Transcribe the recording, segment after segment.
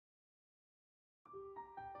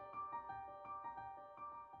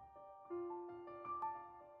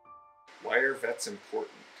Why are vets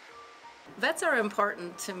important? Vets are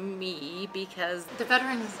important to me because the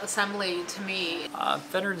Veterans Assembly, to me.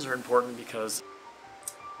 Veterans are important because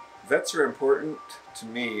Vets are important to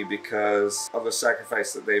me because of the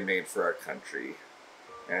sacrifice that they made for our country.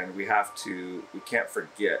 And we can't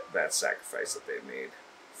forget that sacrifice that they made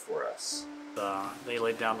for us. They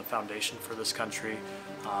laid down the foundation for this country.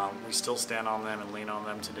 We still stand on them and lean on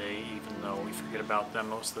them today, even though we forget about them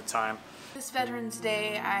most of the time. This Veterans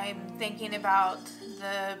Day, I'm thinking about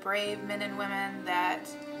the brave men and women that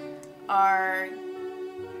are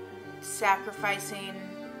sacrificing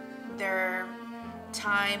their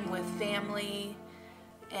time with family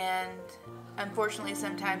and unfortunately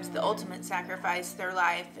sometimes the ultimate sacrifice, their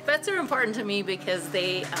life. vets are important to me because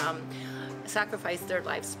they sacrificed their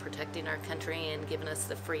lives protecting our country and giving us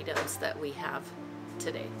the freedoms that we have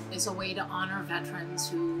today. It's a way to honor veterans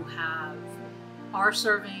who are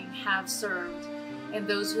serving, have served, and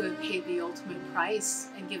those who have paid the ultimate price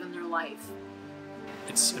and given their life.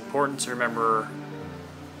 It's important to remember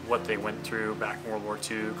what they went through back in World War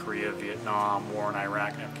II, Korea, Vietnam, war in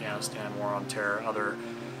Iraq and Afghanistan, war on terror, other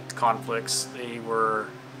conflicts. They were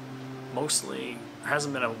mostly, there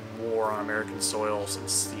hasn't been a war on American soil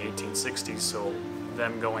since the 1860s, so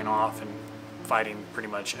them going off and fighting pretty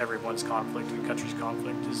much everyone's conflict and country's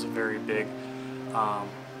conflict is a very big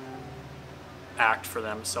act for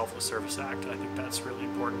them, Selfless Service Act. I think that's really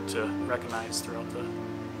important to recognize throughout the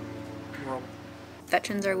world.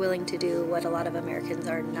 Veterans are willing to do what a lot of Americans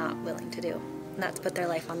are not willing to do, and that's put their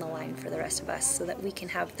life on the line for the rest of us so that we can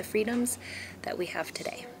have the freedoms that we have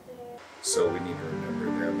today. So we need to remember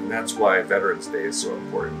them, and that's why Veterans Day is so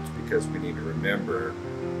important, because we need to remember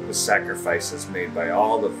the sacrifices made by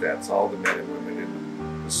all the vets, all the men and women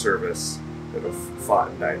in the service that have fought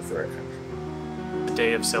and died for our country. A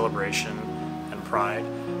day of celebration and pride.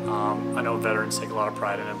 I know veterans take a lot of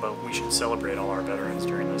pride in it, but we should celebrate all our veterans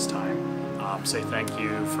during this time. Say thank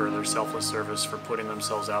you for their selfless service, for putting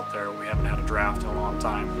themselves out there. We haven't had a draft in a long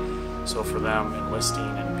time, so for them enlisting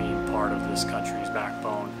and being part of this country's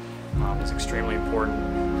backbone is extremely important.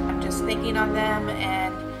 I'm just thinking on them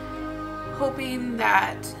and hoping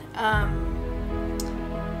that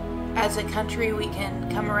as a country we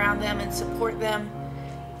can come around them and support them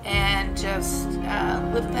and just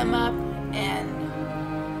lift them up and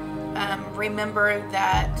remember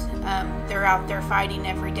that they're out there fighting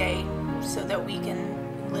every day so that we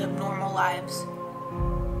can live normal lives.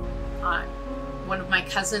 One of my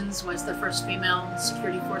cousins was the first female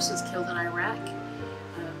security forces killed in Iraq.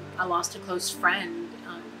 I lost a close friend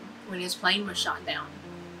when his plane was shot down.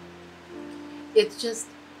 It gives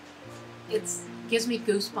me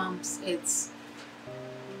goosebumps. It's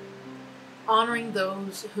honoring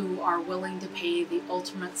those who are willing to pay the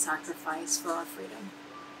ultimate sacrifice for our freedom.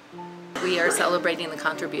 We are celebrating the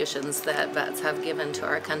contributions that vets have given to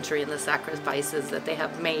our country and the sacrifices that they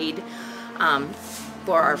have made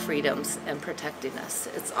for our freedoms and protecting us.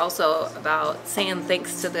 It's also about saying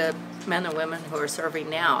thanks to the men and women who are serving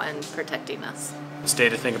now and protecting us. It's a day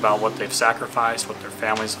to think about what they've sacrificed, what their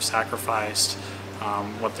families have sacrificed,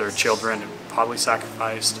 what their children have probably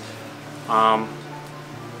sacrificed, and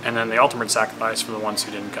then the ultimate sacrifice for the ones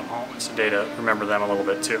who didn't come home. It's a day to remember them a little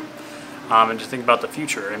bit too. And to think about the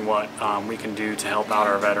future and what we can do to help out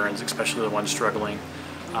our veterans, especially the ones struggling,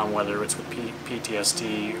 whether it's with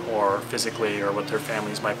PTSD or physically, or what their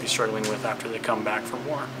families might be struggling with after they come back from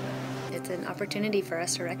war. It's an opportunity for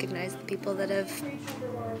us to recognize the people that have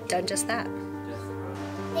done just that.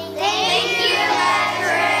 Thank you,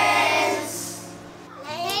 veterans!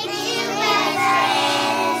 Thank you,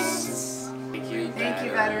 veterans! Thank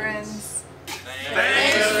you, veterans!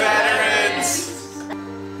 Thank you, veterans!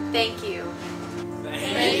 Thank you.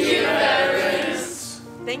 Thank you, veterans!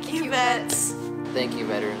 Thank you, vets! Thank you,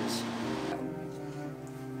 veterans.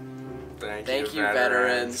 Thank you,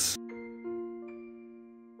 veterans.